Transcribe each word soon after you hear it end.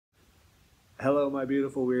Hello, my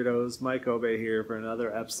beautiful weirdos. Mike Obe here for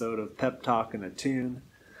another episode of Pep Talk and a Tune.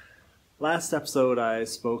 Last episode, I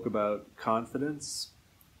spoke about confidence,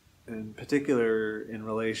 in particular in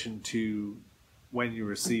relation to when you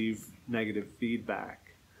receive negative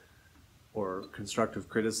feedback or constructive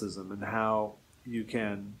criticism, and how you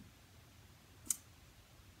can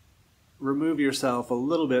remove yourself a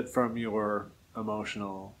little bit from your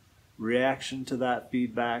emotional reaction to that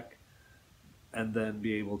feedback and then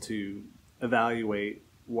be able to evaluate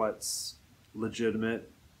what's legitimate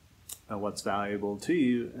and what's valuable to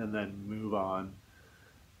you, and then move on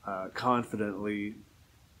confidently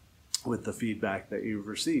with the feedback that you've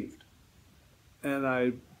received.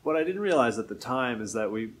 And what I didn't realize at the time is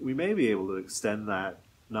that we may be able to extend that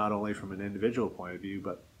not only from an individual point of view,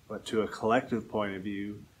 but to a collective point of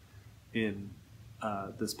view in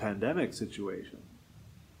this pandemic situation.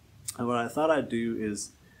 And what I thought I'd do is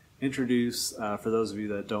introduce, for those of you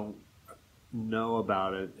that don't know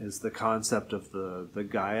about it, is the concept of the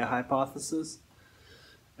Gaia hypothesis.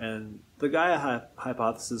 And the Gaia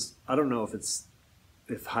hypothesis, I don't know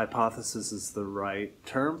if hypothesis is the right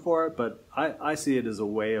term for it, but I see it as a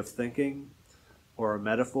way of thinking or a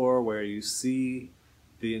metaphor where you see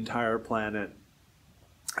the entire planet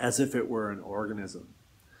as if it were an organism.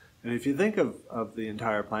 And if you think of the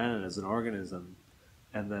entire planet as an organism,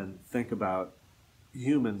 and then think about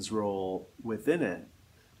humans' role within it,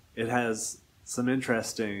 it has some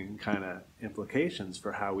interesting kind of implications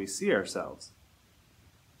for how we see ourselves.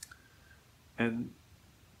 And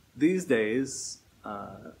these days,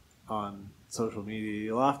 on social media,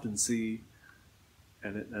 you'll often see,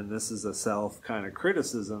 and this is a self kind of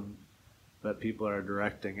criticism that people are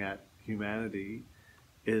directing at humanity,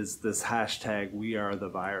 is this hashtag "we are the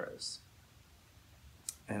virus."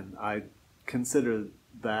 And I consider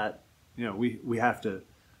that, we have to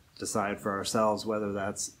decide for ourselves whether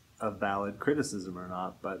that's a valid criticism or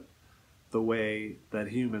not, but the way that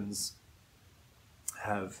humans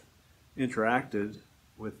have interacted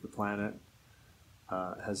with the planet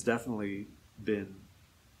has definitely been,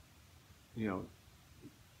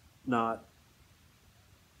 not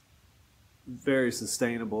very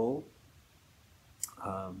sustainable,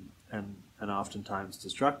 and oftentimes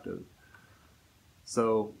destructive.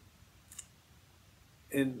 So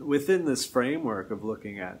within this framework of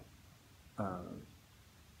looking at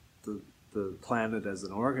the planet as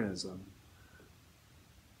an organism,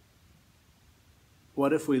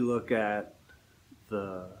 what if we look at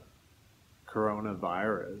the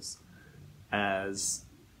coronavirus as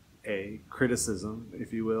a criticism,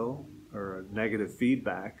 if you will, or a negative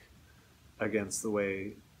feedback against the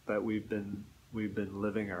way that we've been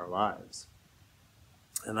living our lives?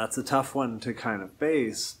 And that's a tough one to kind of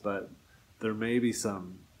face, but there may be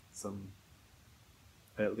some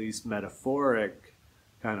at least metaphoric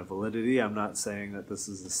kind of validity. I'm not saying that this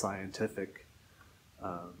is a scientific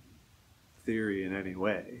theory in any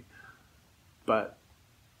way, but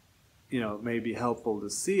it may be helpful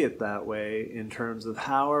to see it that way in terms of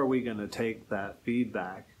how are we going to take that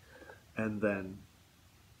feedback and then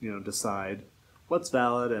decide what's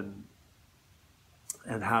valid,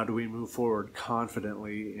 and how do we move forward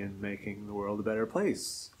confidently in making the world a better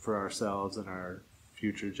place for ourselves and our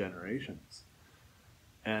future generations.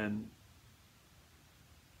 And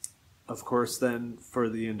of course, then for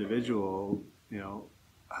the individual,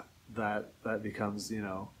 that becomes,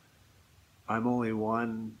 I'm only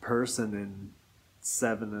one person in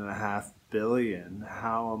 7.5 billion.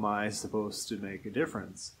 How am I supposed to make a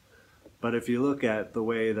difference? But if you look at the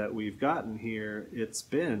way that we've gotten here, it's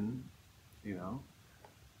been,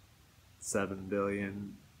 7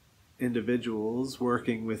 billion individuals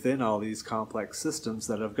working within all these complex systems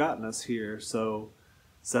that have gotten us here. So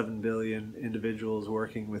 7 billion individuals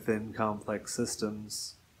working within complex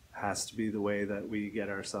systems has to be the way that we get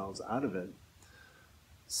ourselves out of it.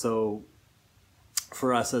 So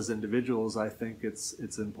for us as individuals, I think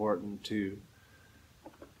it's important to,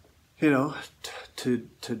 to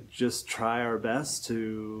just try our best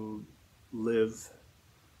to live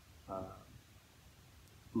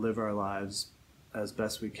our lives as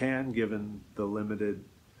best we can, given the limited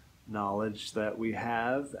knowledge that we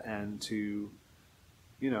have, and to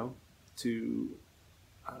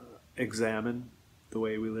examine the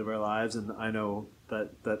way we live our lives. And I know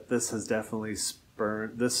that this has definitely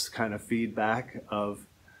spurred, this kind of feedback of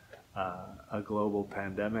a global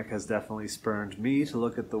pandemic has definitely spurred me to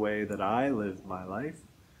look at the way that I live my life,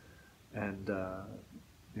 and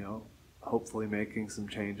hopefully making some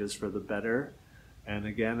changes for the better. And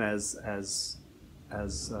again, as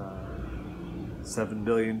 7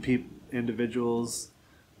 billion individuals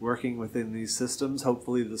working within these systems.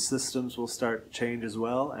 Hopefully the systems will start to change as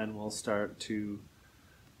well, and we'll start to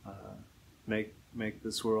make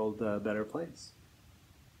this world a better place.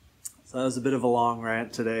 So that was a bit of a long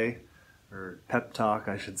rant today, or pep talk,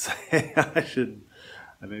 I should say.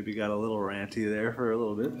 I maybe got a little ranty there for a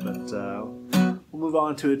little bit, but we'll move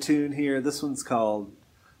on to a tune here. This one's called,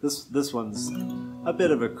 this one's a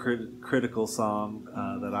bit of a critical song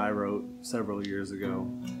that I wrote several years ago,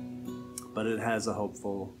 but it has a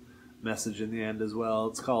hopeful message in the end as well.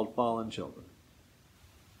 It's called Fallen Children.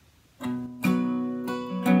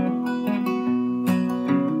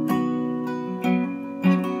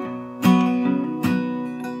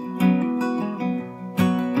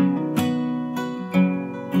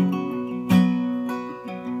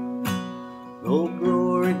 Oh,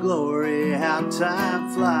 glory, glory, how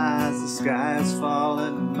time flies. The sky is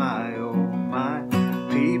falling, my oh my.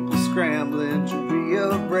 People scrambling to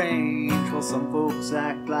rearrange, while some folks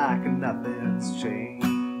act like nothing's changed.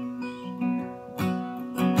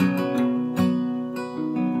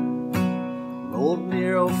 Old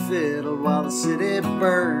Nero fiddled while the city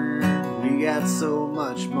burned. We got so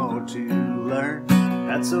much more to learn.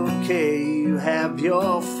 That's okay, you have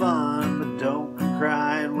your fun, but don't come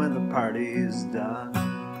crying when the party's done.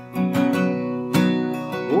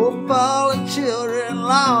 Oh, fallen children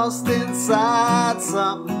lost inside.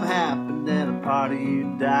 Something happened at a party,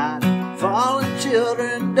 you died. Fallen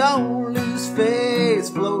children, don't lose face.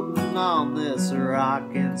 Floating on this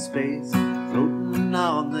rock in space. Floating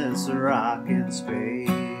on this rock in space.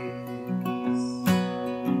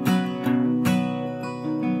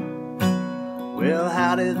 Well,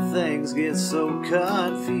 how did things get so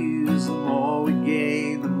confused? The more we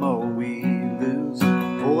gain, the more we lose.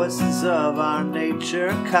 Voices of our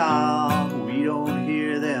nature call, we don't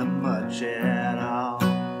hear them much at all.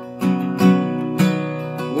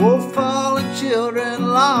 Oh, fallen children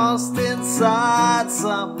lost inside.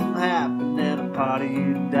 Something happened at a party,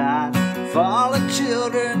 you died. Fallen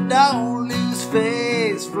children, don't lose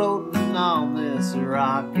face. Floating on this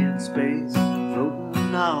rock in space.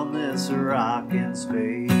 Floating on this rock in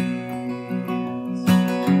space.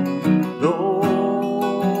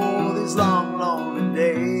 Oh, these long, lonely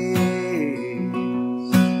days.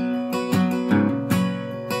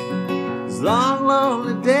 These long,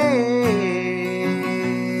 lonely days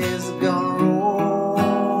are gonna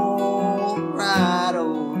roll right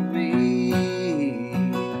over me.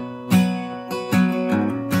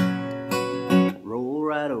 Roll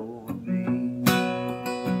right over me.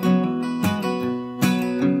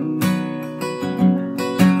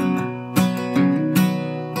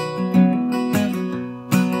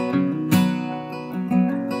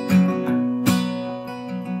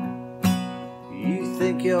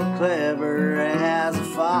 Think you're clever as a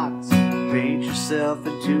fox, paint yourself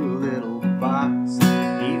into a little box.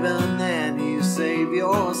 Even then you save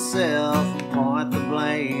yourself and point the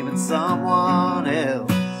blame at someone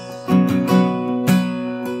else.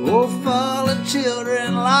 Oh, fallen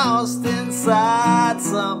children lost inside.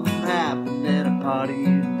 Something happened at a party,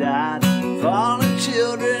 you died. Fallen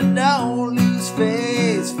children, don't lose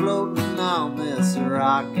face. Floating on this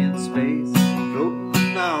rock in space.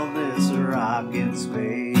 Floating on this rock in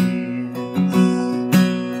space.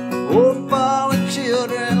 Oh, fallen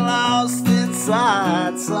children lost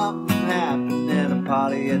inside. Something happened at a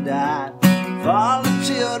party, you died. Fallen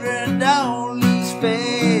children, don't lose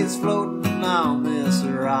face. Floating on this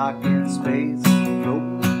rock in space.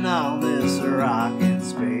 Floating on this rock in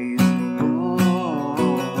space.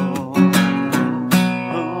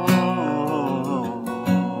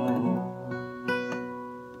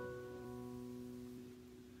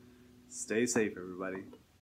 Stay safe, everybody.